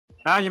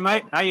How you,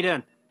 mate? How you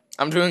doing?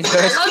 I'm doing good.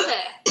 Hello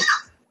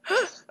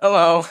there.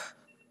 Hello.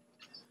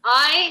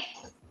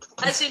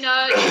 As you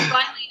know, you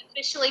finally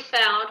officially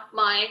found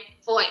my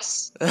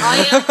voice.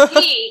 I am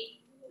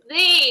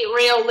the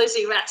real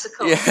Lizzie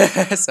Ratcicle.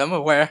 Yes, I'm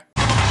aware.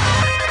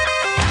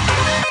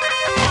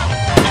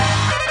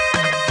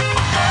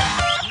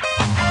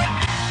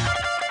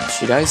 If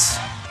she does,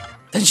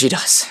 then she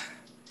does.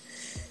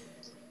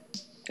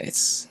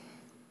 It's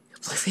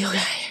completely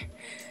okay.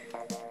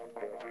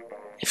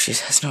 If she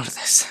says no to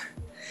this.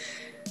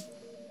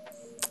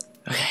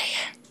 Okay,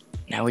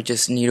 now we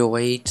just need to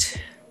wait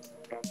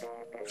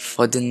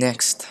for the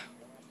next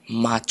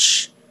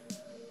match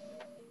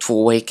to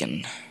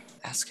awaken.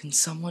 Asking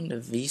someone to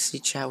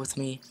VC chat with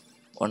me,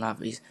 or not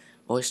VC,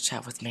 voice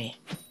chat with me.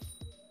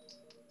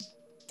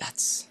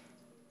 That's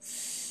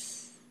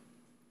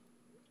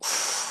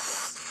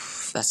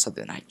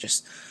something I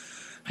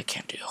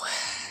can't do.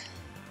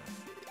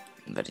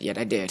 But yet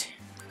I did.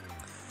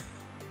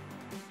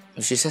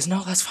 If she says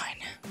no, that's fine.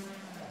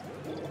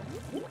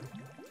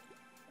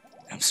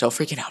 I'm still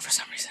freaking out for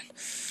some reason.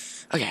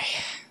 Okay.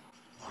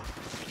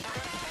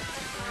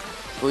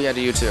 Oh yeah,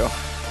 to you too.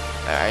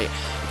 Alright,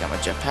 got my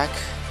jetpack.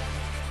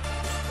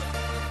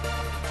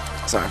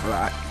 Sorry for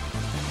that.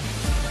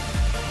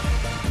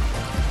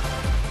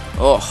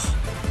 Oh.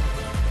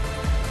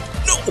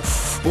 No!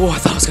 Oh, I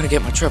thought I was gonna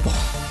get my triple.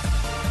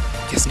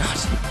 Guess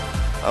not.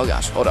 Oh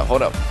gosh, hold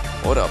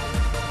up.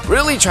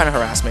 Really trying to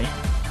harass me.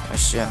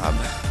 Nice job.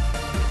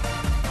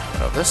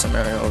 Oh, there's some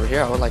area over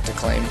here I would like to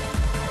claim.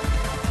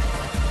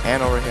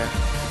 And over here.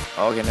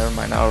 Oh, okay, never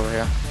mind, not over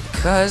here.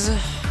 Cause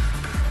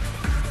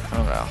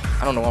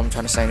I don't know what I'm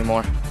trying to say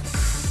anymore.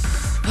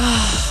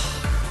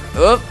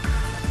 Oop.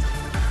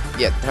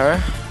 Get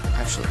her.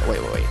 Actually,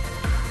 wait.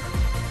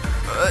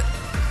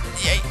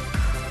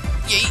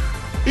 Yay.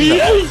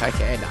 No,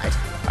 okay, I died.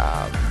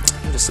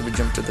 I'm just gonna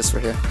jump to this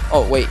right here.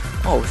 Oh, wait.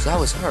 Oh, that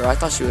was her. I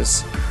thought she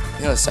was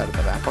the other side of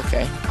the map.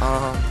 Okay.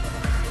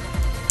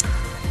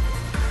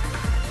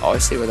 Oh, I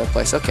see where that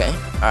place. Okay.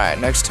 Alright,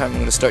 next time I'm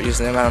gonna start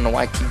using them. I don't know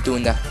why I keep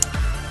doing that.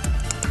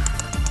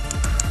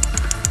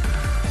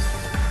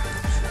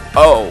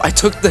 Oh, I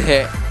took the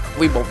hit.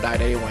 We both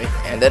died anyway.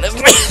 And then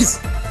please.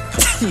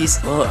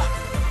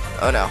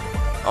 Oh no.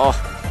 Oh.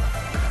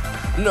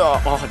 No.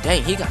 Oh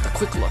dang, he got the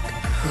quick look.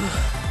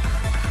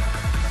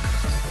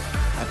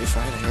 Happy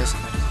Friday, isn't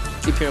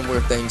it? Keep hearing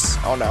weird things.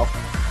 Oh no.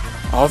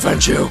 I'll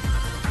avenge you.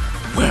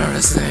 Where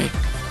is they?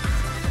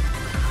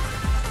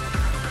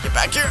 Get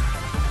back here.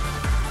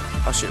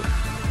 Oh shoot.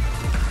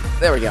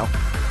 There we go.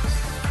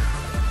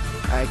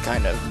 I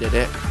kind of did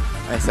it,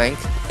 I think.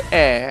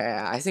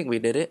 I think we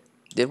did it.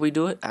 Did we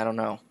do it? I don't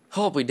know.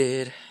 Hope we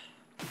did.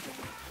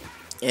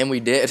 And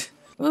we did.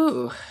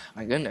 Ooh,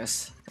 my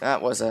goodness.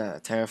 That was a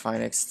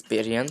terrifying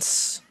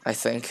experience, I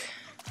think.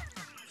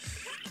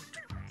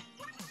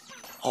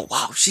 Oh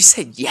wow, she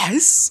said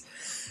yes?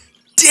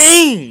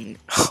 Dang!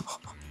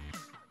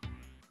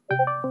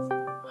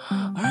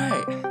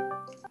 Alright.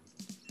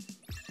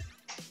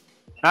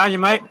 How you,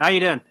 mate? How you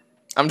doing?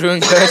 I'm doing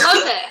good.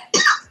 Hello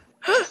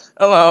there.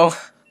 Hello.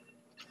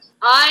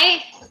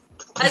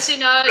 As you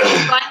know, you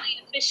finally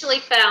officially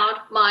found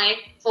my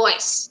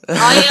voice.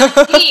 I am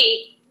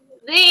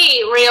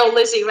the real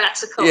Lizzie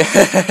Ratcicle.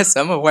 Yes,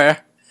 I'm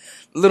aware.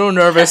 A little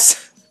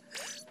nervous.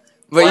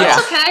 But well, yeah.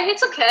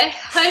 It's okay.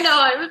 I know,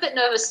 I'm a bit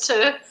nervous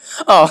too.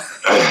 Oh.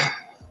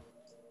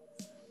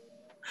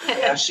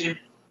 Yeah, she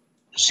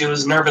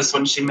was nervous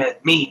when she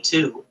met me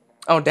too.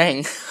 Oh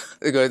dang.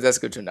 That's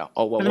good to know.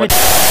 Oh well, what?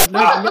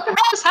 Oh, what the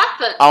hell just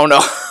happened? I don't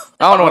know.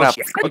 I don't know what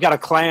happened. We got a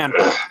clan.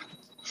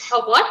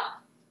 Oh, what?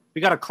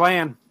 We got a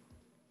clan.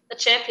 A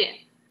champion.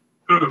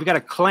 We got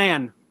a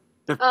clan.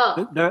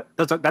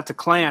 That's a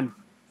clan.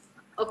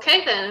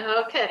 Okay then.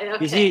 Okay.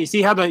 You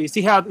see how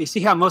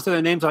most of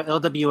their names are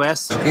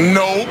LWS.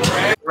 No.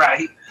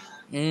 Right.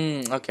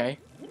 Okay.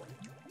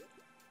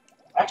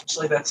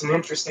 Actually, that's an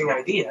interesting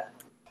idea.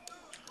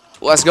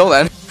 Let's go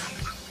then.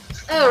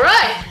 All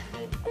right.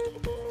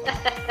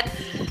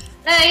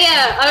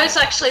 Yeah, I was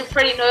actually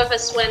pretty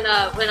nervous when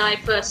I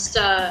first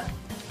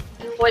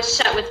voice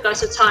chat with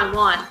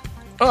GhostOfTime1.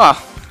 Oh.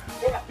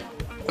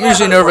 I'm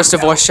usually nervous to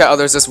voice chat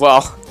others as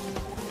well.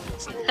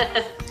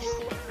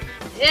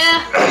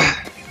 Yeah.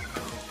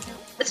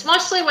 It's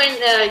mostly when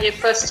your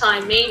first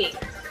time meeting.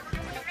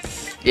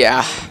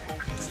 Yeah.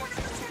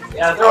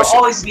 Yeah, there'll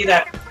always be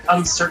that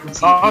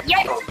uncertainty.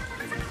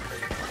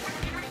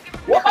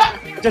 What?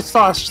 I just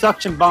saw a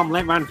suction bomb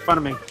land right in front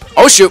of me.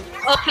 Oh shoot.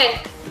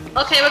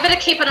 Okay, we better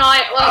keep an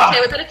eye. Well,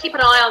 okay, we better keep an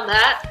eye on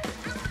that.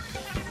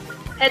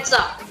 Heads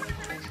up.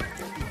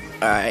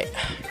 All right.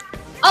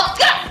 Oh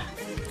God!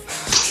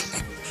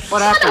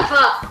 What happened?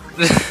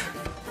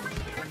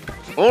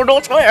 Oh,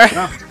 don't swear.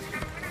 No.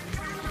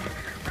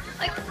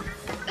 Like,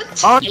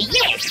 Oh,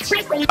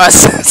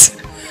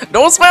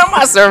 don't swear on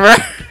my server.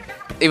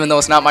 Even though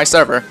it's not my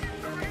server.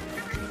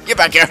 Get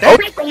back here. Oh.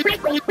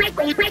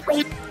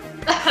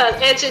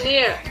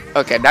 engineer.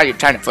 Okay, now you're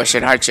trying to push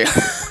it, aren't you?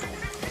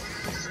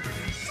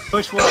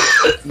 push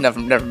what?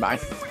 Never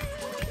mind.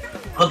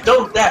 Well,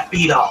 don't that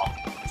beat all?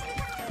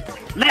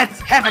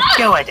 Let's have a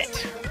go at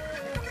it.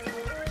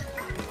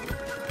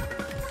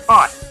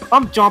 Hi,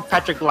 I'm John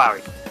Patrick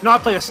Lowry, and I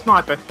play a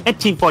sniper in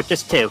Team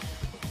Fortress 2.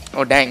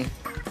 Oh, dang.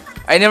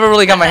 I never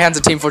really got my hands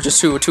on Team Fortress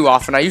 2 too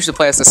often. I usually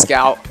play as a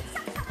scout.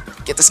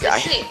 Get this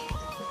guy.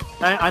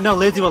 I know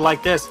Lizzie would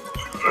like this.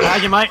 Now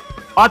you might.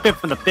 I've been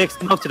from the big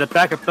smoke to the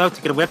back of boats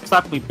to get a whip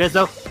slap from me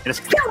Bizzo, and it's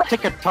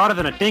ticker tarter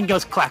than a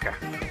dingo's clacker.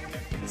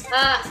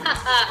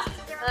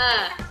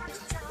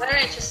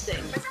 Very interesting.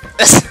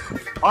 Let's see.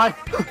 Oh,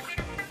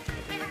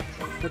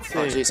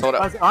 jeez, hold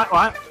up.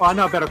 I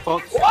know a better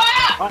quote.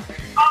 I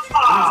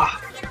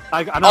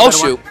know Oh, better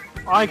shoot.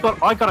 one.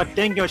 I got a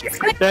dingo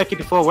turkey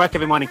before work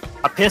every morning.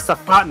 A piss, a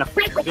fart, and a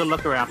good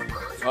look around.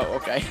 Oh,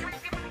 okay.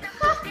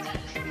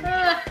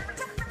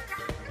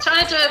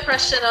 Trying to do an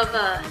impression of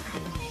an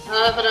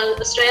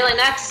Australian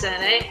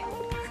accent, eh?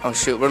 Oh,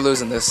 shoot, we're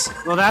losing this.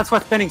 Well, that's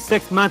what spending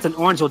 6 months in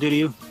Orange will do to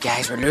you.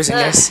 Guys, we're losing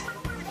this.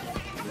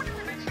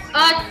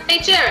 Hey,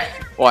 Jared.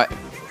 What?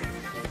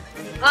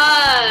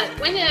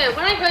 When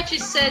I heard you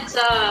said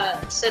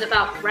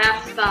about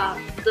Raph,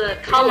 the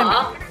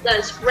color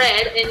that's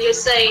red, and you're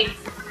saying,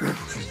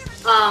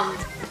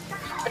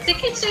 I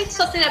think you said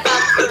something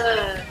about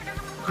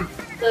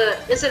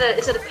is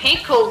it a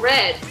pink or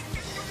red?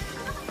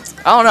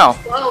 I don't know.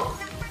 Well,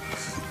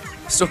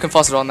 Still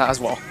confused on that as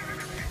well.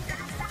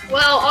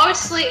 well,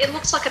 obviously it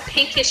looks like a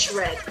pinkish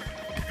red.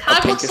 It kind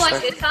of looks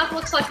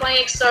like my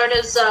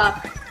Kickstarter's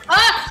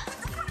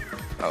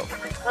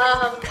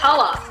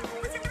color,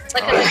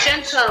 like a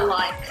magenta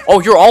like.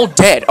 Oh, you're all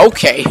dead.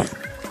 Okay.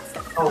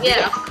 Oh,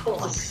 Yeah, of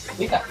course.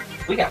 We got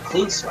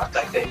clean swept,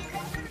 I think.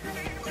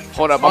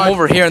 Hold up, I'm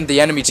over here in the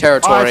enemy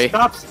territory.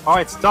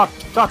 Alright, stop,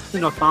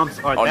 no thumbs.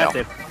 Alright, Oh, that's no.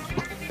 it.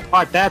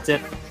 Alright, that's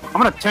it. I'm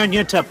gonna turn you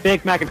into a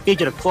Big Mac and feed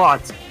you to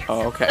Clauds.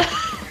 Oh, okay.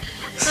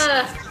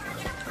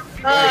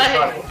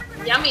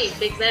 Yummy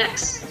Big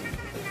Macs.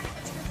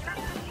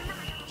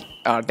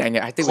 Oh, dang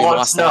it. I think we Clauds,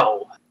 lost that.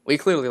 no. We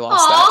clearly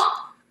lost that.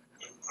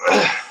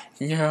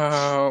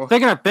 No.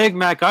 Speaking of Big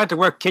Mac, I had to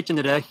work kitchen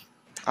today.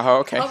 Oh,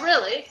 okay. Oh,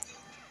 really?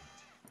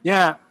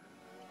 Yeah.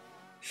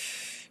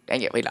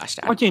 Dang it, we lost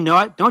that. Don't you know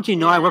it? Don't you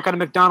know I work at a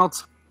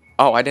McDonald's?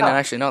 Oh, I didn't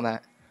actually know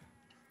that.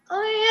 Oh,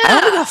 I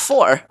only yeah. got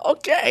 4.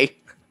 Okay.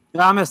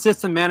 Yeah, I'm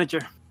assistant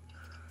manager.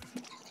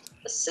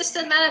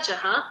 Assistant manager,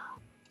 huh?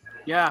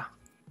 Yeah.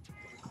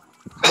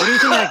 What do you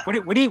think?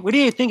 What do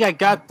you think I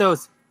got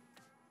those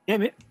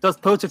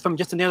posters from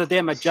just the other day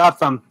at my job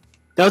from?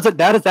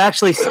 That is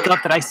actually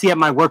stuff that I see at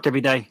my work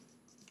every day.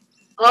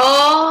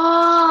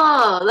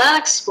 Oh, that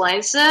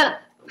explains it.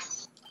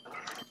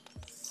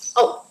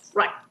 Oh,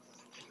 right.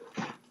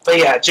 But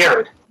yeah,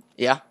 Jared,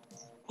 Yeah.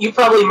 you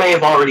probably may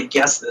have already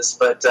guessed this,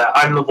 but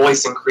I'm the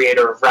voice and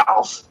creator of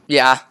Ralph.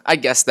 Yeah, I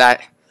guessed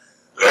that.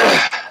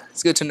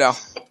 It's good to know.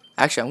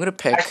 Actually, I'm gonna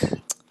pick.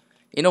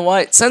 You know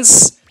what?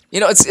 Since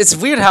it's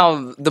weird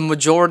how the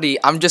majority.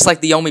 I'm just like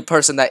the only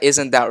person that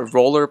isn't that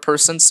roller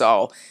person.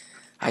 So,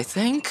 I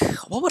think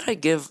what would I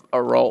give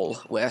a roll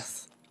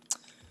with?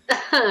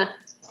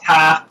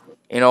 Ha!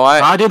 You know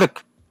what? I do the.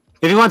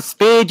 If you want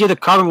speed, do the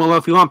carbon roller.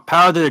 If you want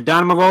power, do the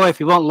dynamo roller. If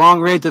you want long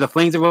range, do the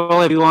flings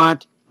roller. If you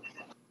want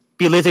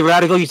be Lizzie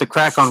Radical, use the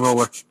crack on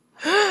roller.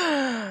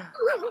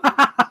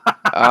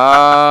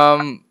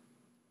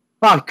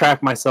 I'll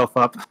crack myself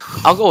up.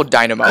 I'll go with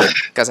Dynamo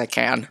because I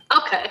can.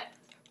 Okay.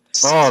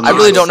 Oh, I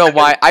really don't know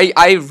why.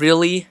 I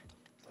really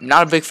am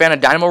not a big fan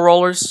of Dynamo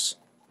rollers,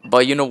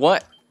 but you know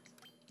what?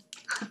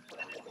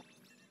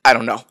 I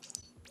don't know.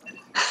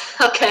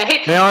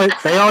 Okay. They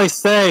always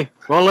say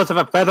rollers of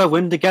a feather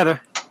win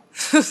together.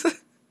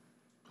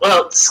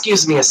 Well,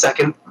 excuse me a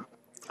second.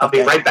 I'll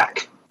be right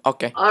back.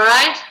 Okay. All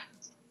right.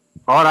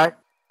 All right.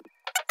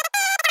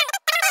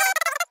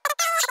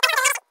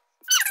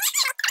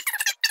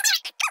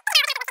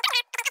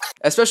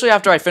 Especially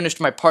after I finished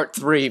my part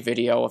 3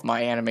 video of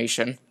my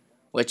animation,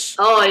 which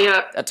Oh,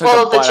 yeah. that took All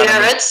a of the butt out of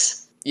me.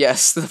 Jareds.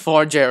 Yes, the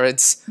 4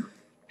 Jareds.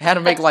 I had to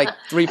make like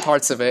 3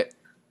 parts of it.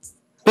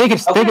 Speaking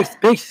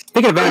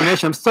of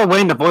animation, I'm still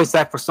waiting to voice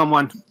act for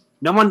someone.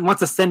 No one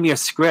wants to send me a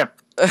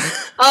script.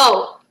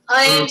 Oh,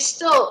 I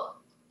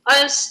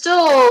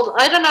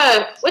don't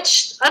know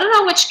which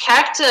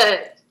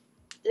character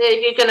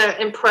you're gonna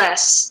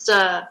impress.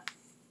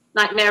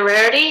 Nightmare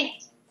Rarity.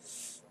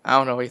 I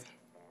don't know either.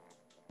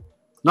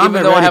 Not Even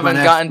very though I ready, haven't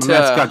my gotten to-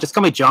 mascot. Just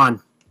call me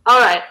John. All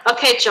right.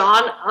 Okay,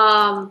 John.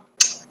 I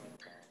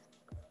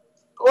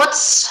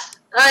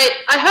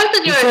heard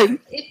that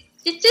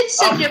you did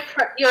say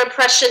your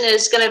impression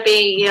is gonna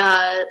be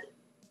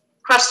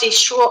Krusty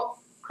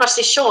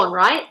Sean,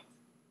 right?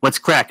 What's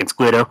cracking,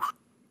 Squiddo?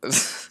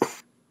 Heads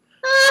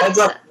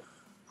up.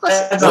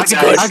 Heads up, That's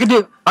guys. I could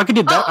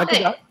do better. Oh,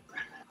 hey.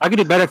 I could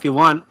do better if you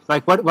want.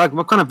 Like what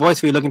kind of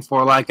voice are you looking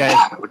for? Like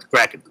what's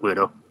cracking,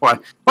 Squiddo? Or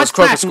what's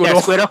cracking, cracking, there,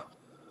 Squiddo?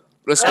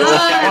 Let's go.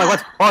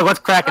 What's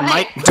cracking,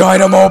 Mike?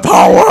 Dynamo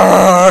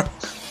power!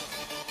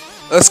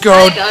 Let's go.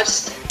 Hi,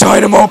 Ghost.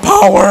 Dynamo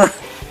power!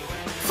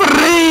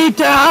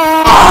 Freedom!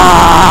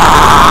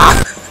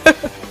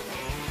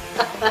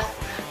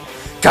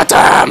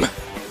 Goddamn!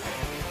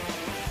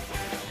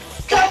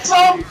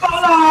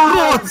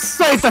 Lord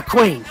save the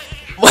queen!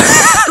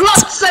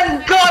 Lots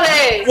and got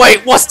it!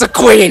 Wait, what's the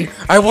queen?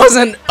 I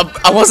wasn't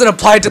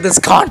applied to this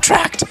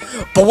contract.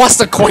 But what's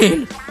the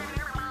queen?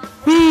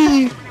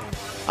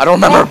 I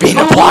don't remember being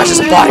applied as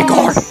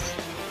bodyguard.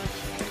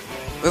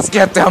 Let's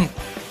get them.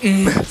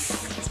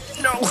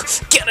 No,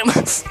 get him.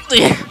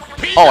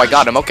 Oh, I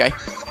got him. Okay.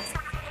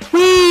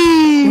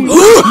 No.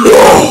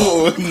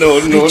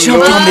 He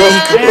jumped on me.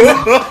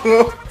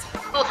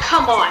 Oh,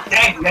 come on.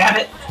 Dang, damn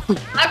it.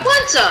 I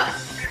wonder,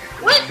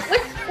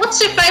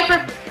 what's your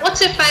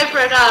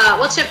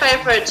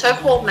favorite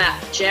Turf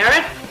map,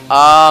 Jared?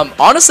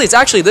 Honestly, it's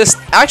actually this.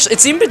 Actually,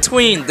 it's in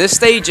between this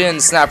stage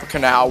and Snapper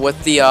Canal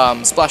with the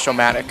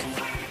Splash-O-Matic.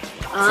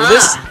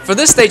 For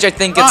this stage, I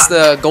think it's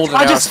the Golden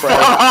Arrow Spray.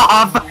 Fell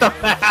off the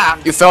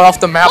map. You fell off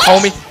the map,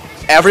 homie.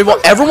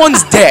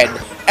 Everyone's dead.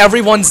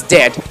 Everyone's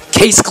dead.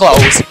 Case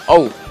closed.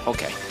 Oh,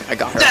 okay. I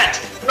got her. That,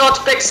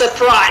 not big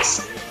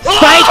surprise.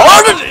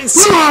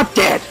 You're not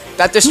dead.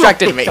 That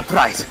distracted me.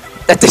 Surprise.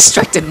 That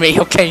distracted me.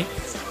 Okay.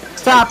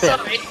 Stop it.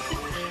 Sorry.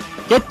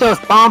 Get those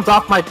bombs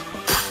off my.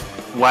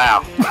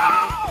 Wow.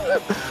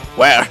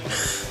 Where?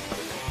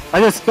 I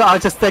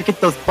just get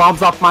those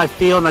bombs off my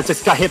field, and I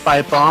just got hit by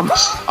a bomb.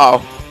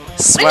 Oh.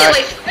 Swear.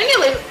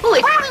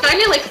 I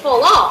nearly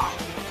fall off.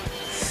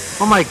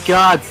 Oh my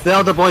God,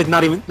 Zelda Boy's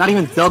not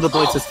even Zelda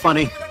Boy's is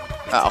funny.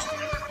 Oh.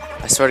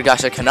 I swear to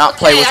gosh, I cannot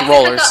play with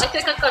rollers. I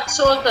think I got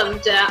 2 of them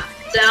down,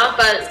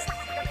 but.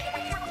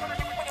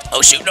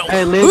 Oh shoot, no.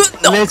 Hey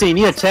Lizzie, you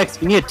need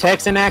a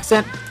Texan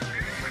accent?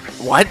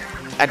 What?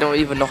 I don't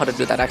even know how to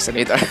do that accent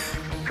either.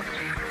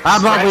 How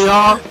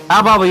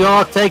about we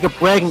all take a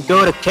break and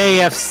go to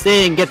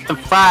KFC and get some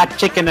fried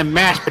chicken and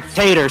mashed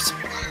potatoes?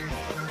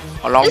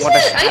 Along with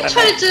Are you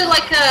trying to do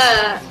like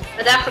an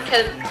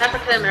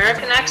African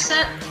American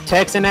accent?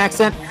 Texan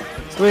accent?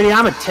 Sweetie,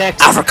 I'm a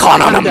Texan.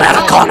 Africana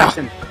Americana.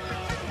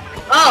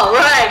 Oh,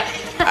 right.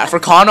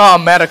 Africana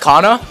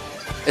Americana?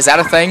 Is that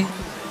a thing?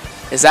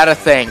 Is that a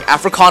thing?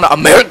 Africana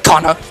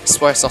Americana? I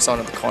swear I saw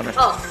someone in the corner.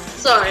 Oh,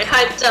 sorry.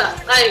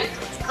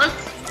 I'm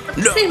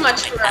pretty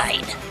much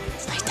right.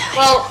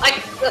 Well, I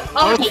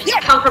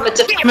come from a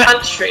different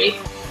country.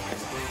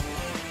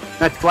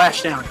 That's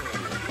Flashdown.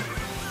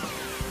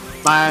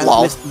 By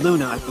Lol. Miss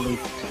Luna, I believe.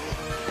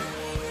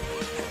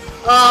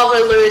 Oh,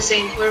 we're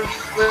losing. We're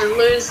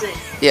losing.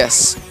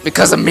 Yes,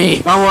 because of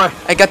me. Don't worry.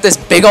 I got this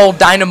big old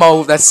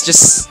dynamo that's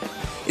just...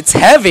 It's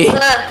heavy.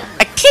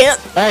 I can't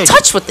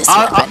touch with this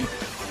weapon.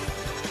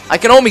 I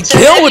can only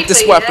kill with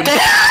this weapon.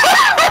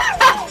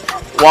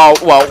 Whoa,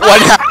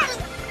 what happened?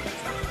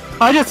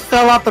 I just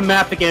fell off the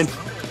map again.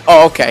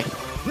 Oh, okay.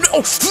 No!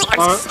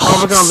 Oh,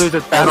 we're gonna lose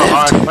this battle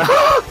hard.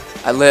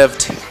 I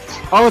lived.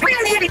 Oh,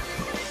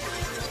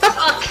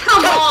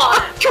 come on!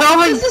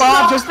 Curling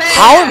bomb just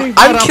How?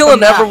 I'm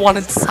killing everyone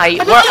in sight.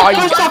 I Where just are you?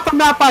 pushed off the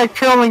map by a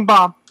curling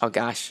bomb. Oh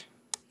gosh.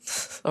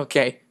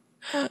 Okay.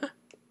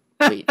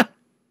 Wait.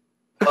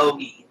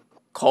 Bogey.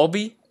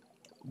 Colby?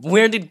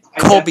 Where did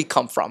Colby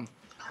come from?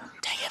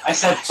 Dang it. I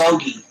said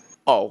bogey.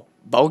 Oh,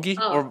 bogey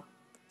Oh. or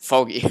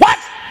fogey? What?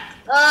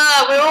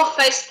 We're all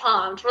face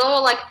palmed. We're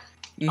all like,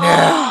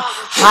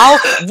 How?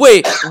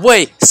 Wait.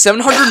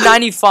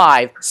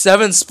 795,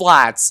 7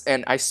 splats,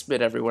 and I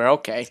spit everywhere.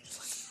 Okay.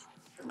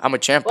 I'm a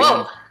champion.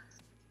 whoa.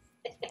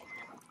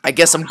 I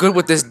guess I'm good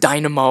with this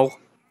dynamo.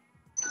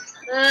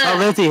 Oh,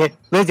 Lizzie,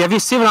 have you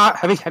seen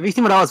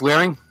what I was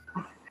wearing?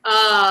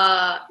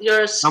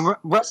 You're I'm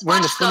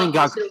wearing the swimming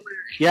goggles.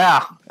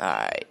 Yeah.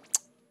 Alright.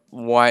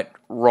 What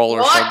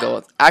roller What? should I go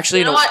with? Actually,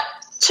 You know no. what?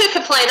 2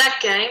 can play that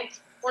game.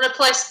 Wanna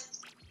play?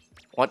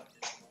 What?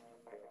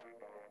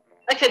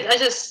 I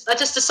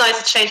just decided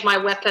to change my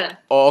weapon.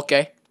 Oh,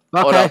 okay.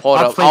 Okay. Hold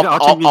up. I'll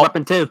change your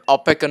weapon too. I'll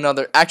pick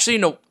another. Actually,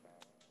 no.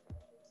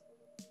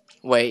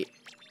 Wait.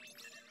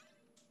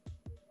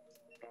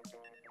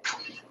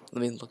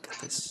 Let me look at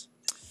this.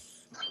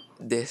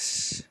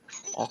 This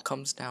all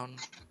comes down.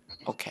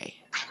 Okay.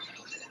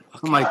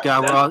 Oh my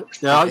God!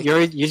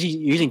 You're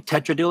using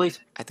Tetra dualies.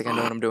 I think I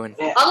know what I'm doing.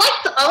 I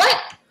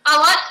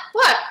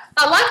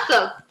like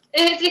them.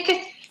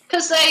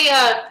 Because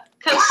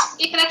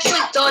you can actually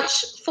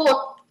dodge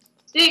 4.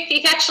 You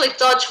can actually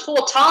dodge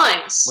 4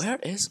 times. Where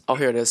is? Oh,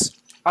 here it is.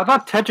 I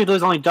thought Tetra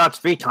dualies only dodged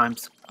 3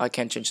 times. I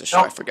can't change the show.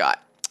 I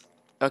forgot.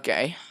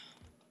 Okay.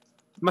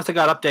 Must have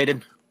got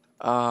updated.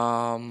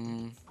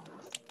 I'm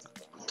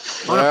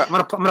I'm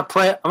gonna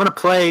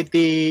play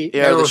the.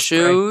 Here are the arrow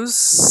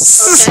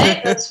shoes.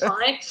 Okay, that's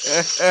fine.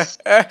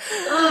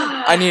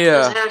 I need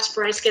Those arrow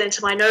sprays get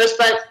into my nose,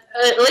 but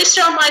at least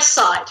you're on my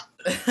side.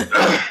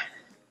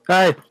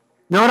 Hey,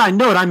 know what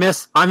I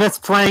miss? I miss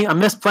playing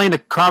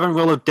the Carbon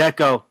Roller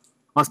Deco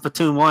on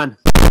Splatoon 1.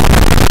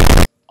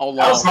 Oh,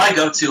 That was my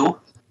go-to.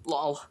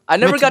 lol. I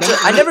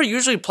never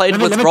usually played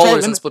with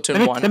rollers in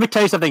Splatoon 1. Let me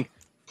tell you something.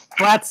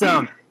 Flat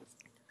Zone,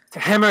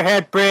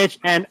 Hammerhead Bridge,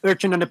 and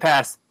Urchin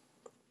Underpass.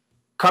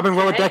 Carbon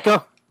Roller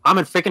Deco, I'm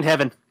in freaking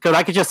heaven. Because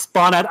I could just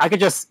spawn out. I can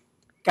just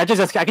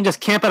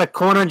camp at a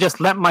corner and just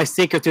let my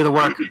seekers do the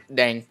work.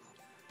 Dang.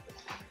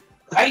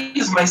 I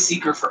use my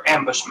seeker for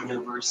ambush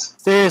maneuvers.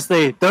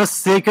 Seriously, those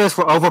seekers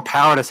were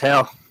overpowered as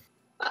hell.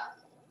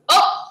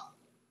 Oh!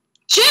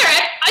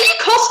 Jared, are you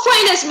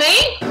cosplaying as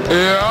me?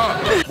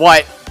 Yeah.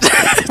 What?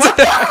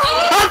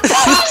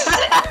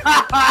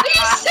 Are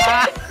you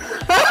serious?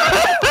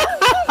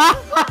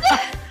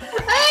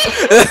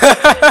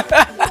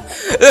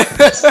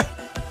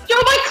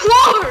 You're my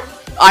clone!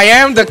 I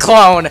am the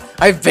clone.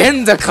 I've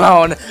been the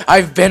clone.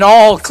 I've been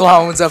all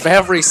clones of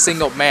every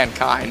single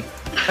mankind.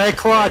 Hey,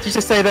 Claude, you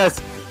should say this.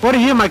 What are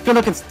you, my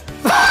good-looking...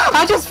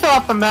 I just fell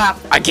off the map.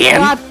 Again?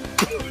 Claude.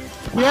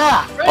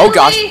 Yeah. Really? Oh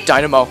gosh,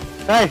 Dynamo.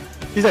 Hey,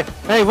 you say,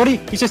 hey, what are you...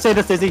 You should say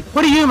this, Lizzie.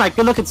 What are you, my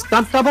good-looking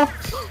stunt double?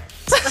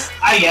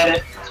 I get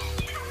it.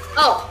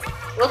 Oh,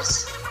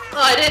 whoops. Oh,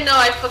 I didn't know.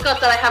 I forgot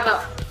that I have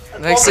a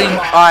Next thing,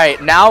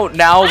 alright, now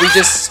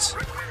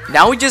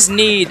we just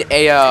need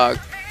a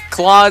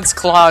Clauds,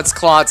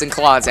 and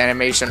Clauds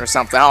animation or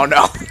something. I don't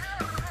know.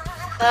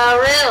 Oh,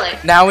 really?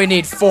 Now we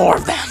need 4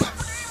 of them.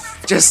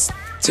 Just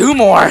 2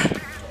 more.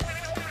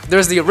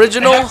 There's the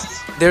original,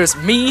 there's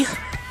me,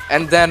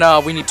 and then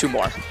we need 2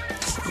 more.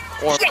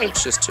 Or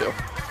it's just 2.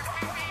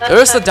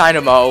 There's the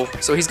Dynamo,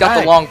 so he's got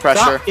the long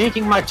pressure. Stop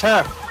inking my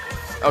turf.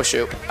 Oh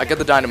shoot, I get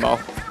the Dynamo.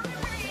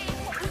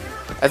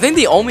 I think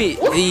the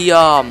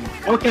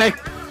Okay.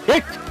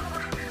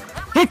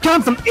 Here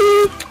comes some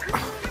ink.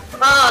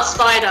 Oh,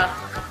 spider.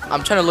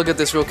 I'm trying to look at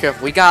this real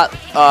careful. We got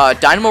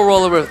Dynamo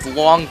Roller with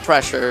long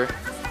pressure.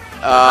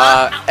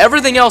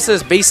 Everything else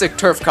is basic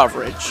turf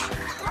coverage.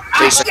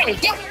 Basic.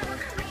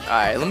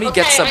 Alright, let me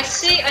get some. I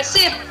see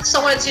if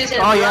someone's using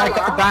Oh yeah, I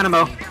got the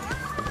dynamo.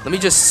 Let me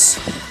just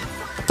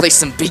place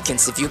some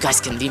beacons if you guys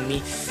can leave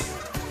me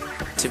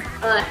to.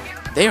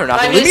 They are not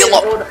gonna leave me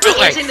alone.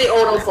 I'm using the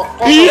auto bomb.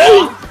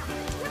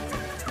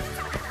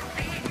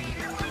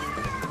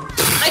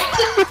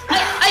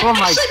 Oh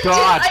my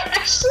god.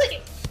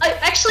 I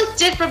actually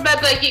did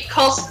remember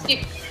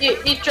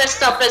you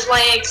dressed up as my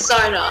Aunt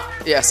Sona.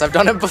 Yes, I've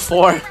done it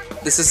before.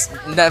 This is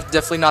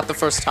definitely not the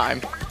first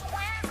time.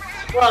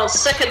 Well,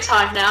 second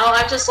time now.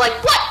 I'm just like,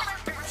 what?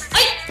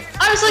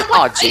 I was like,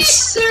 what? Are you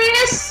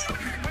serious?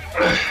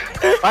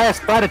 I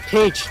aspire to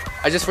teach.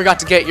 I just forgot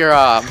to get your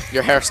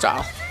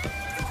hairstyle.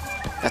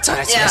 That's what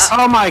it says.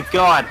 Oh my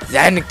god.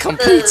 Then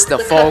completes the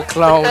full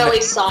clone. The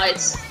curly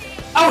sides.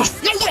 Oh,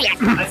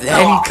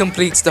 Then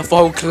completes the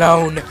full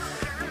clone.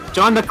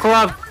 Join the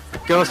club.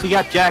 Ghost, we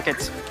got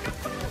jackets.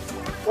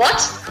 What?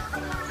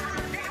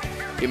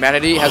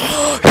 Humanity has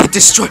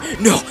destroy.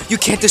 No, you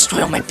can't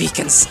destroy all my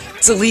beacons.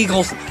 It's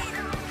illegal.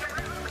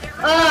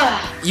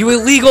 You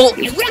illegal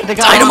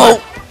Dynamo.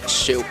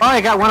 Shoot. Oh,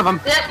 I got one of them.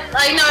 Yep,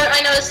 I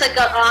noticed I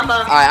got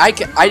armor.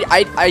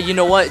 I you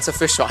know what? It's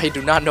official. I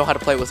do not know how to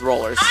play with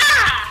rollers.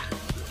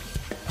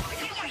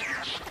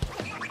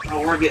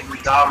 oh, we're getting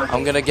dominated.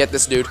 I'm gonna get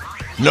this dude.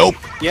 Nope.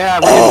 Yeah,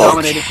 we're getting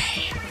dominated.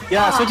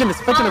 Yeah, switching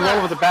the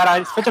roller was a bad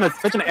idea. Switching the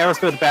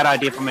aerospace was a bad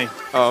idea for me.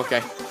 Oh,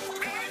 okay.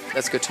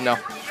 That's good to know.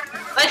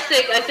 I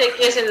think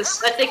it's in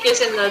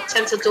the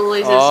tensor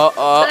dualies. Oh,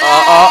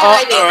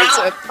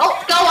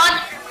 go on.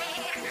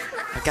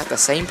 I got the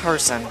same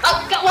person.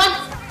 Oh, got one.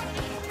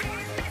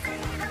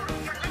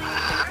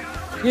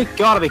 You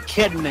gotta be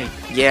kidding me.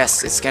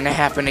 Yes, it's gonna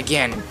happen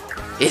again.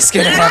 It's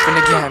gonna happen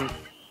again.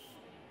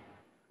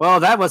 Well,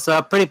 that was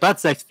pretty butt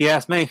sex if you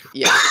ask me.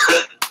 Yeah.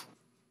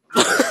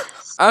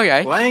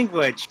 Okay.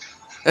 Language.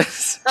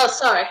 Oh,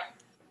 sorry.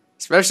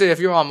 Especially if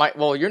you're on my.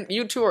 Well, you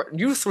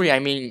three, I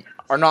mean,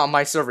 are not on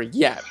my server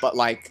yet. But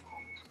like,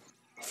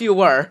 if you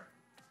were,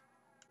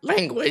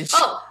 language.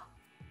 Oh.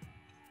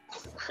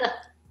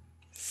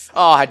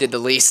 Oh, I did the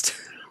least.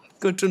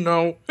 Good to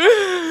know.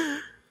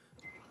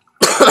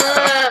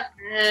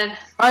 Man.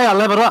 Oh yeah,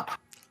 leveled up.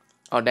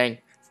 Oh dang.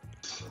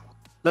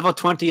 Level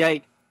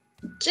 28.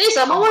 Jeez,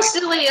 I'm almost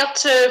nearly up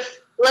to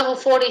level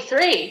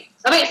 43.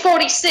 I mean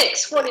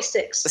 46.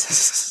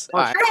 46. Oh,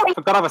 Alright. I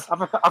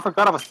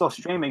forgot I was still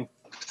streaming.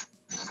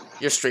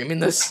 You're streaming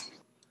this?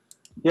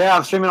 Yeah,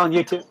 I'm streaming on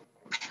YouTube.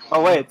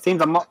 Oh wait, it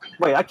seems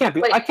wait, I can't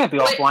be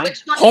offline.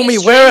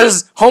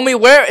 Homie,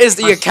 where is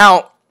the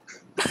account?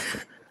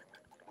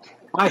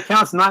 My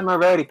account's Nightmare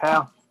Rarity,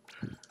 pal.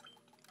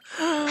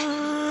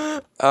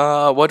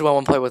 What do I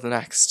want to play with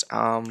next?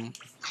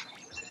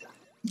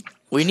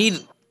 We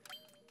need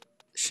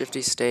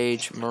Shifty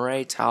Stage,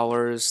 Murray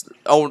Towers.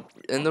 Oh,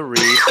 in the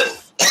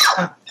Reef.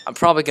 I'm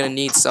probably gonna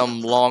need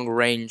some long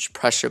range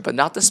pressure, but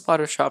not the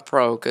Splatter Shot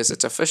Pro, because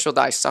it's official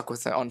that I stuck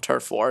with it on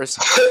Turf Wars.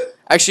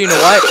 Actually, you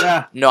know what?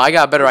 Yeah. No, I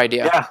got a better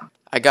idea. Yeah.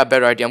 I got a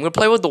better idea. I'm gonna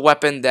play with the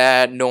weapon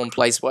that no one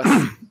plays with,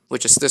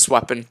 which is this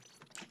weapon.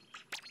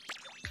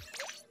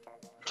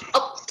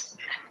 Oh.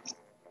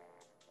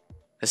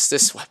 It's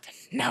this weapon.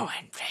 No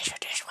one plays with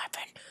this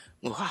weapon.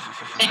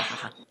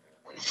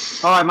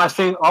 Alright, my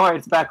stream. Alright,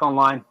 it's back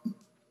online.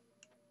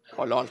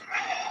 Hold on.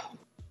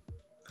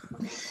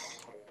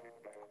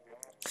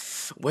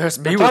 Where's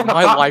me with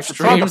my live I'm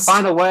trying to streams?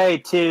 find a way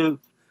to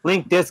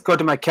link Discord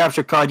to my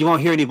capture card. You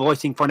won't hear any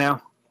voicing for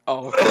now.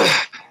 Oh. Okay.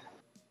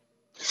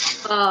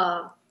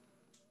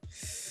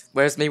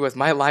 Where's me with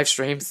my live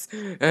streams?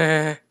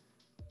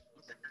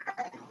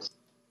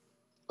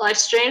 Live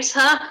streams,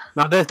 huh?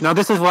 Now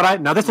this is what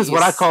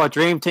I call a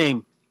dream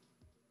team.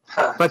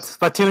 Huh. But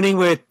Splatooning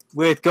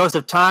with Ghost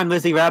of Time,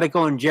 Lizzie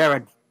Radical, and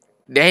Jared.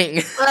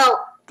 Dang.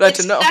 Well, Glad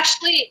it's to know.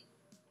 actually.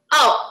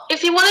 Oh,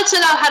 if you wanted to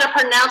know how to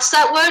pronounce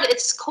that word,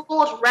 it's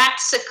called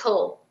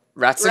Ratcicle.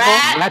 Ratsicle?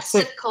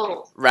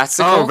 Ratcicle.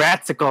 Ratsicle? Oh,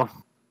 Raticle.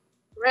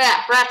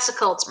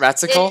 Ratcicle.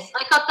 Ratsicle?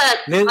 I got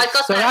that. I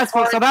got So that.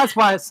 that's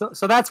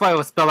why it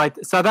was spelled like.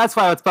 So that's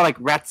why it was spelled like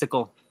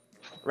Raticle.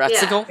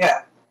 Ratsicle?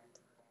 Yeah.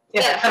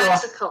 Yeah, kind of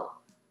Ratcicle.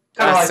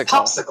 like Ratsicle.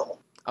 popsicle.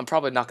 I'm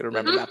probably not going to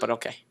remember that, but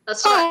okay.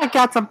 That's Oh, right. I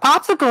got some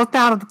popsicles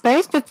down in the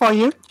basement for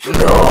you.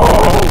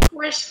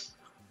 Where's...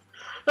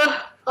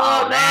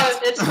 Oh no,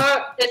 it's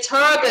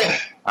Herbert.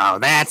 Oh,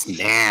 that's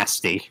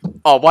nasty.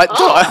 Oh, what?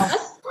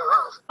 That's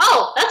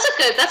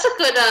a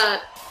good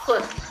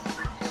clip.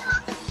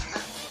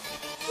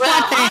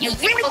 Wow.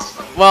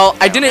 Well,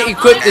 I didn't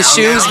equip the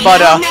shoes,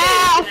 but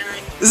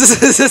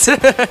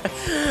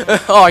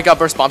oh, I got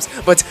burst bombs.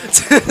 But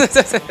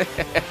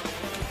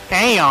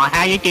Hey,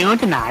 how you doing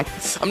tonight?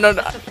 I'm not.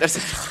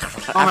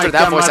 After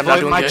that voice, I'm not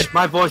doing good.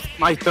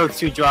 My throat's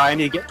too dry. I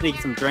need to get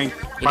some drink.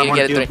 You need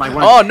to get it.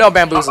 Oh no,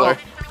 bamboozler!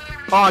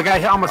 Oh, I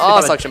got almost. Oh,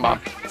 suction bomb.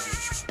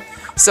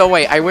 So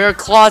wait, I wear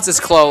Clauds'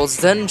 clothes,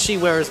 then she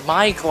wears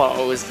my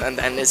clothes, and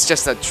then it's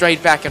just a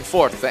trade back and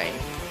forth thing.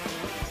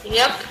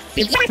 Yep.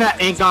 That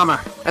ink armor.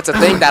 That's a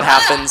thing that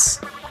happens.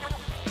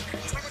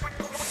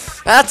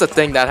 That's a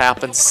thing that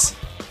happens.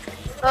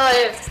 Oh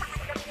yeah.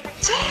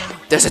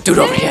 There's a dude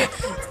over here.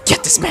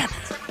 Get this man.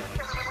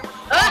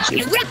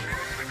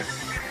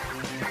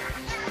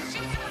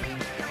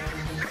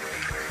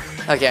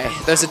 Okay,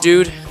 there's a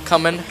dude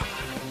coming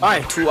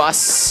Alright, to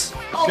us.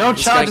 no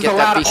He's gonna charges get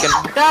that allowed. beacon.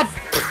 Dad!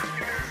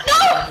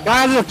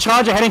 Guys, there's a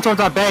charger heading towards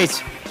our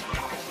base.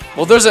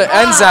 Well, there's an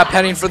NZAP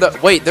heading for the.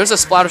 Wait, there's a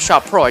Splatter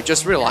Shot Pro. I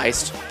just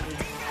realized.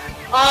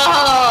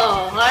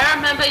 Oh, I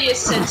remember you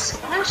said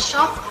Splash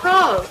Shot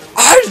Pro.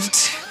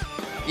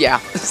 Yeah.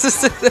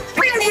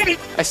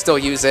 I still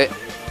use it.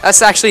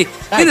 That's actually.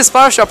 I think the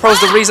Splatter Shot Pro is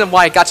the reason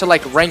why I got to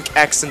like rank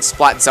X in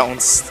Splat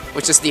Zones,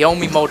 which is the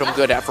only mode I'm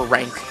good at for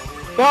rank.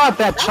 God,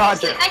 that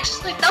charger.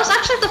 That was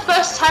actually the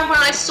first time when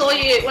I saw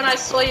you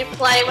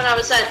play when it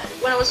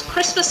was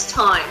Christmas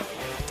time.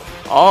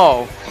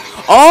 Oh.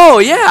 Oh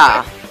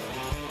yeah.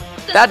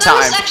 That That was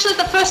time. actually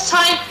the first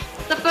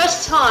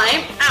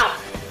time. Ow.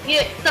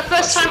 Yeah, the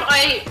first time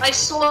I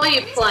saw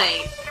you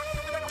playing.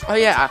 Oh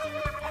yeah.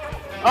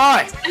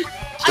 Alright.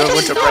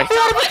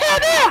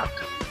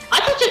 I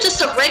thought you're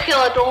just a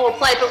regular normal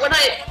play, but when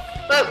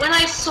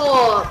I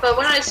saw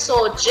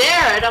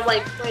Jared, I'm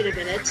like, wait a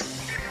minute,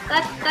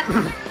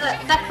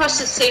 that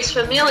person seems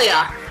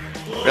familiar.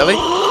 Really?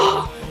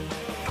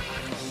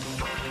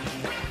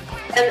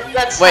 And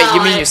that's Wait, how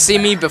you mean you see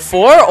me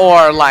before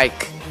or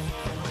like?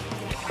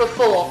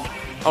 before?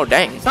 Oh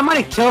dang.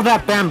 Somebody kill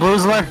that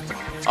bamboozler.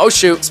 Oh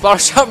shoot, Splatter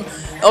Shot.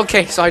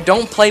 Okay, so I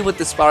don't play with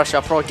the Splatter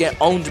Shot Pro. I get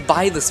owned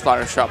by the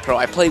Splatter Shot Pro.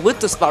 I play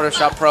with the Splatter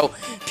Shot Pro.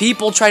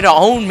 People try to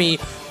own me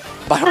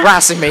by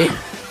harassing me.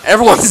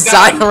 Everyone's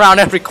dying around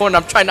every corner.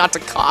 I'm trying not to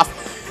cough.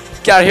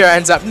 Get out of here,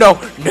 ends up. No,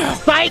 no.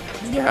 Fight!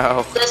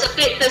 No. There's a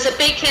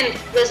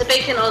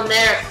beacon on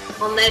their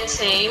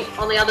team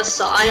on the other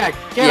side. Yeah,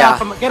 get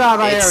out of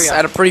my It's area.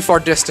 at a pretty far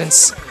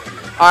distance.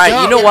 Alright,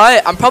 you know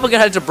what? I'm probably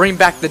gonna have to bring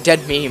back the dead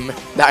meme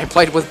that I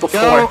played with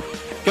before.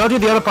 Go do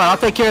the other part. I'll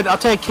take care of our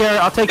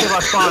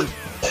spawn.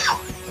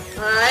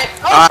 Alright.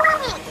 Oh,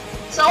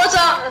 someone's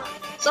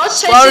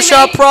chasing Splatter me.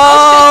 Shot Pro!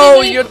 Someone's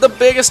chasing me. You're the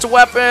biggest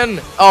weapon!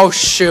 Oh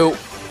shoot.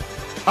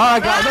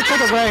 Alright guys, let's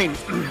take a rain.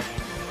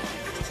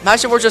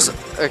 Imagine we're just...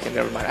 Okay,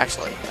 never mind.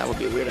 Actually, that would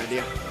be a weird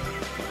idea.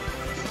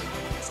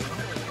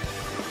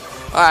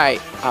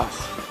 Alright. Oh.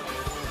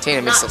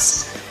 Tina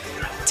missiles.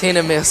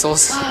 Tina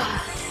missiles.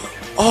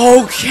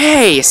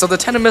 Okay, so the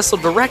Tina missile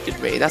directed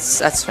me.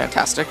 That's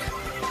fantastic.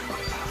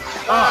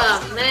 Oh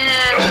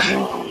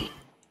man.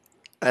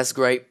 That's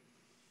great.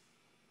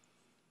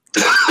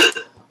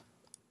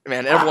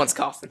 Man, everyone's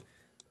coughing.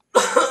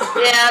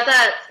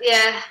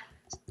 Yeah.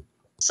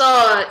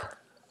 So,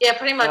 yeah,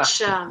 pretty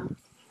much.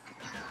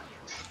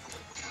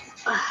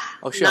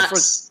 Oh shit!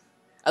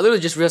 I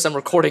literally just realized I'm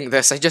recording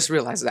this. I just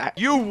realized that.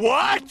 You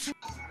what?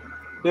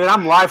 Dude,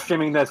 I'm live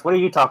streaming this. What are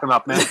you talking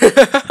about, man?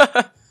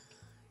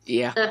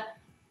 Yeah. I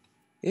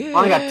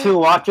only got 2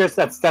 watchers.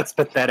 That's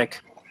pathetic.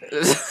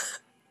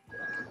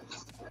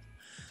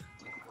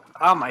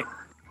 Oh my.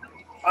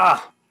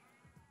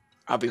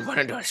 I'll be one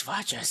of those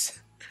watchers.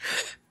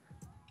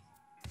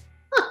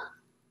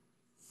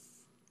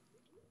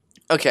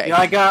 Okay. Yeah,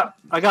 I got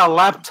a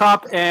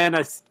laptop and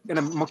a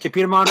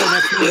computer monitor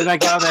next to it, and I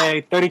got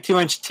a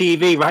 32-inch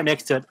TV right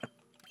next to it.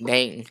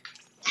 Dang.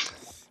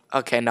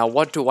 Okay, now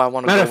what do I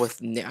want to go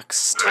with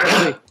next?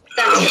 I'm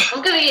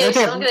gonna use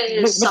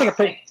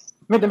something.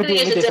 I'm gonna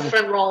use a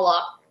different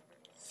roller.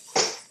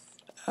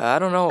 I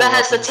don't know. That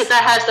has the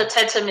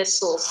Teta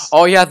missiles.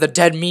 Oh yeah, the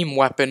dead meme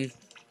weapon.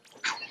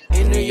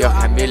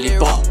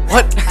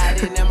 What?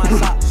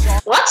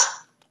 What?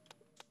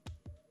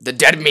 The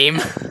dead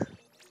meme.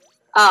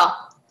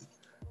 Oh.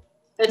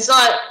 It's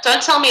not.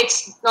 Don't tell me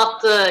it's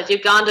not the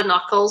Uganda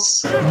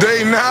Knuckles.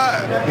 They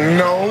not.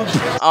 No.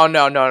 Oh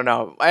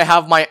no. I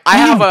have my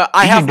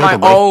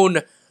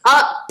own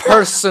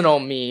personal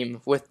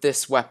meme with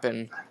this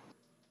weapon.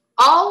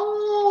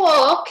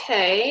 Oh,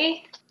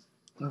 okay.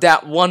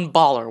 That one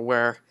baller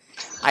where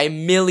I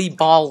Millie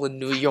Ball in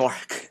New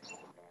York.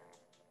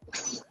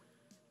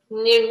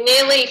 You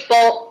nearly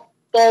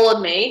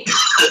balled me.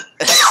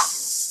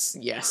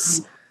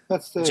 Yes.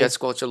 Let's see. Jet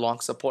Squelcher long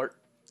support.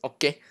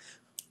 Okay.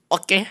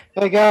 Okay.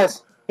 Hey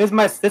guys, this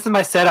is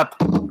my setup.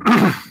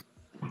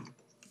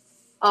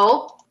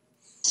 Oh.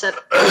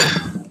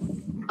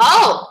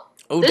 Oh.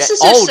 This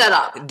is your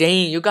setup.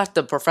 Dang, you got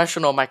the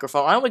professional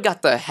microphone. I only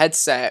got the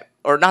headset,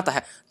 or not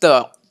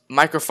the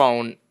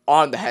microphone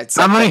on the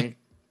headset thing.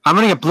 I'm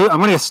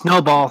running a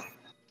snowball.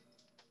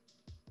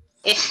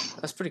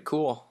 That's pretty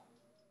cool.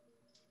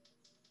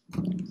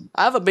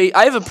 I have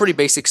a pretty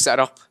basic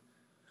setup,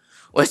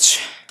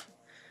 which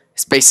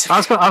is basic. I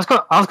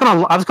was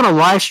gonna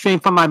live stream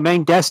from my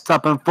main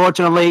desktop.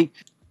 Unfortunately,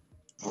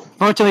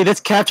 this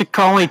capture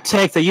card only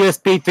takes a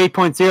USB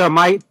 3.0.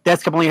 My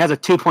desktop only has a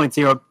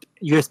 2.0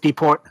 USB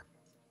port.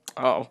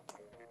 Oh.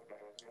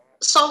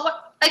 So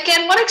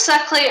again, what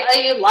exactly are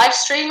you live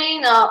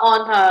streaming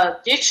on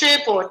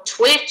YouTube or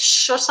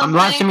Twitch or something?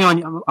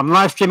 I'm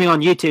live streaming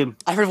on YouTube.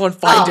 Everyone,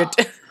 find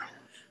it.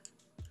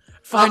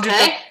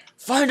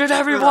 Find it,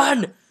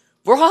 everyone.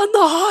 We're on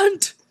the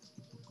hunt.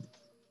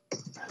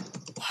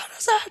 What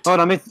is that? Hold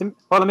on,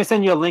 let me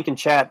send you a link in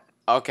chat.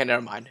 Okay,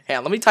 never mind. Hey,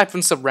 let me type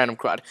in some random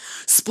crud.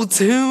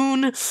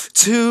 Splatoon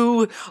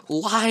 2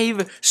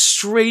 live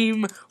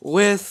stream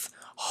with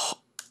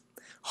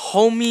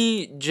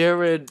homie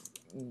Jared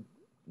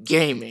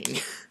Gaming.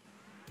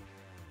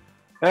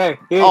 Hey.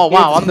 Oh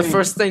wow, I'm the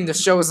first thing that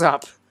shows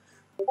up.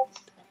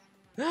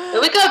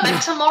 Here we go,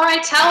 back to Moray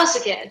Towers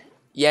again.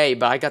 Yay,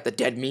 but I got the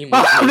dead meme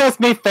with me. That's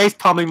me face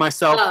palming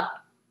myself.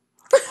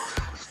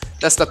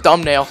 That's the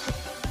thumbnail.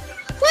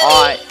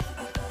 I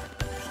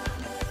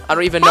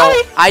don't even know.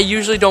 I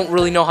usually don't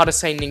really know how to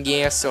say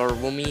Ningias or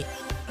Wumi,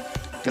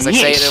 because I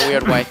say it in a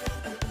weird way.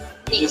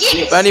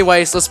 But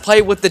anyways, let's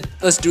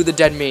do the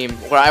dead meme,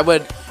 where I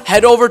would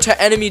head over to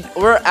enemy,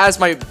 or as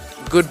my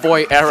good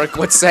boy Eric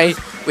would say,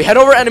 we head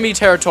over enemy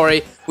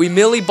territory, we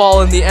Millie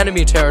Ball in the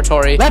enemy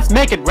territory. Let's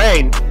make it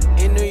rain.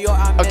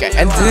 Okay,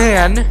 and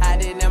then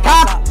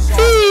Pop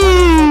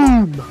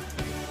boom!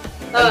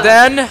 and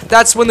then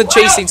that's when the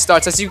chasing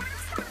starts. As you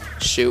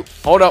shoot.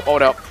 Hold up. You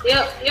okay,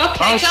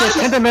 Oh shit! guys?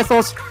 Penta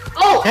missiles.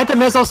 Oh. Penta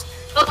missiles.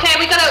 Okay,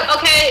 we gotta.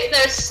 Okay,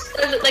 there's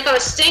they got a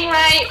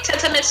stingray,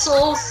 tenta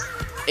missiles.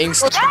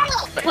 Please,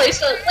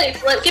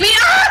 give me.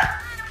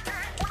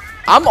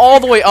 I'm all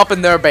the way up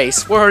in their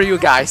base. Where are you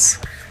guys?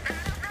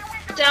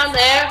 Down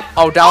there.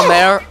 Oh, down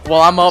there?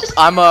 Well, I'm up.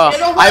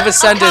 I've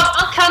ascended.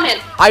 I'm coming.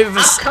 I'm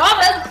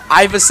coming.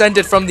 I've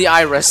ascended from the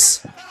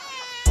iris.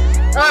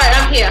 Alright,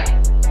 I'm here.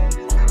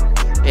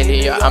 In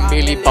here, I'm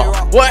Millie Ball.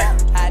 What?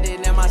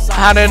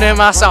 Hiding in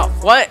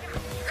myself. What?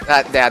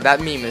 That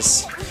meme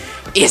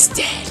is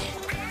dead.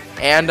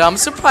 And I'm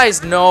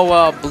surprised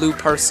no blue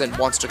person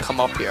wants to come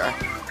up here.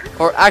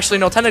 Or actually,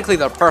 no, technically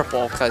they're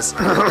purple, cause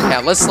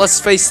yeah, let's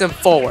face them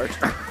forward.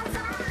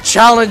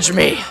 Challenge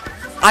me.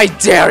 I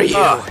dare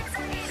you.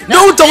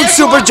 No, don't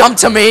super jump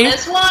to me.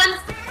 There's one.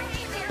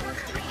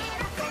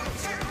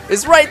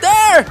 It's right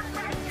there.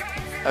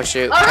 Oh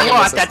shoot.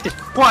 Right.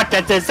 What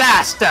a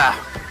disaster!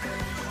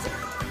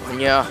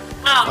 Yeah.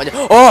 Ow.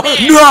 Oh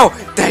no!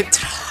 Okay,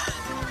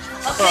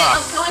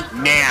 I'm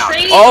going now.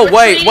 Oh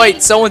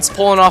wait, someone's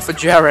pulling off a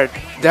Jared.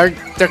 They're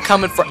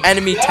coming for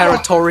enemy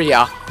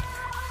territoria.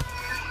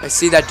 I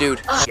see that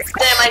dude. Oh,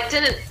 damn, I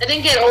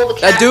didn't get all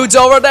the That dude's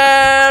over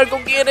there. Go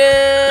get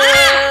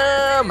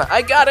him!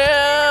 I got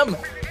him.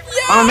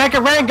 Yeah. I'm gonna make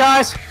it rain,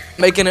 guys.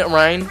 Making it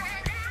rain.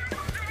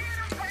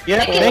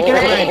 Yeah, making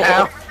it rain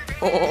now.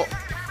 Oh.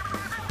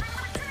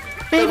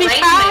 Baby,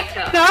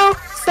 rainmaker. no,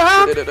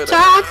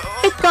 sometimes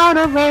it's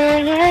gonna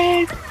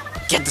rain.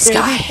 Get this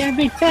guy.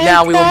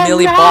 Now we will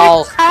Millie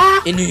Ball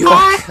in New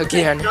York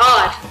again.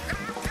 God.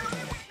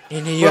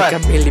 In New York,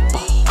 I'm Millie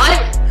Ball.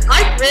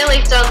 I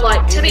really don't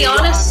like, to be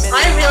honest,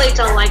 I really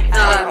don't like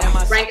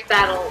ranked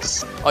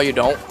battles. Oh, you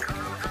don't?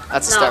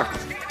 That's a No. start.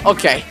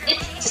 Okay.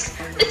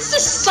 It's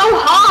just so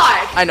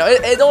hard. I know,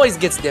 it always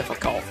gets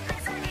difficult.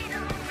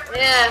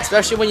 Yeah.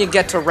 Especially when you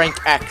get to rank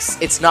X.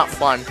 It's not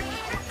fun.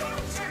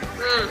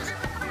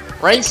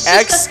 Mm. Rank It's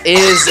X just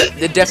is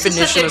the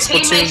definition of It's just Splatoon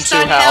like your teammates 2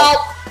 don't hell.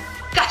 help.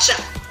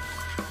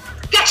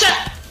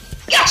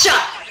 Gotcha.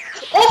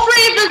 All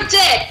three of them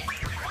dead.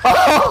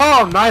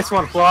 Oh, nice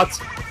one, Clauds.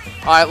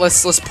 Alright,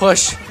 let's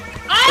push.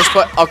 Let's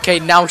put okay,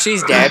 now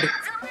she's dead.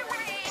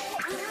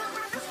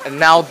 And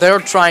now they're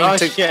trying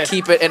to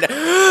keep it in.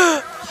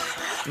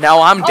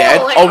 Now I'm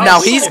dead. wait, Oh, now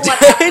shit, he's what dead.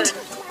 happened?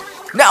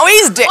 Now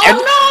he's dead.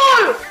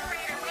 Oh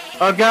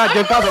Oh god,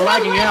 they're probably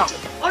lagging out.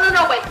 no!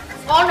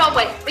 Oh no,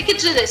 wait. We can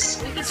do this.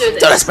 Do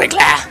the sprinkler.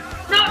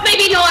 No,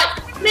 maybe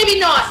not. Maybe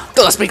not.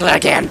 Do the sprinkler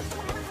again.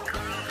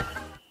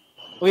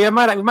 We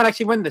might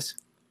actually win this.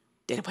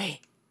 Did we?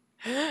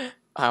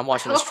 I'm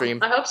watching the stream.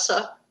 I hope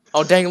so.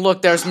 Oh dang!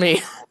 Look, there's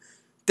me.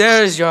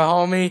 There's your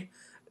homie.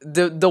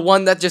 The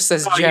one that just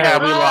says Jared. Yeah,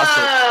 we lost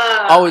it.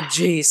 Oh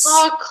jeez.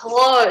 So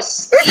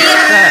close. What the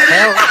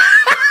hell?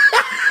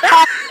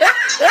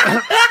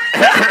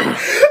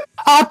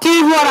 I'll tell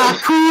you what I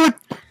could.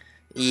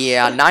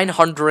 Yeah,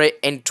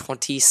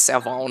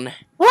 927.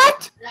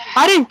 What?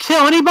 I didn't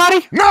kill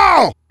anybody. No!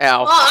 Ow.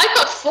 Oh, I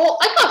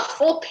got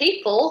four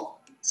people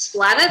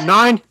splattered.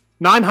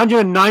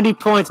 990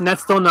 points, and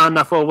that's still not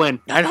enough for a win.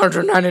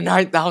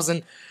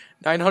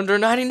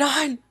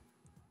 999,999.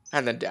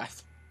 And then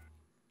death.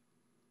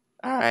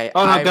 Alright.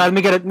 Oh no, God,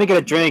 let me get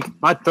a drink.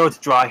 My throat's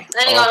dry.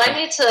 Hang on, I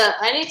need to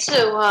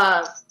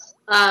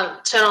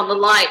turn on the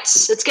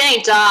lights. It's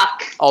getting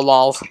dark. Oh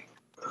lol.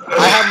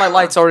 I have my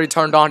lights already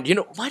turned on. You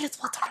know, might as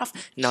well turn off.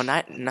 No,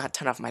 not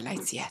turn off my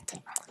lights yet.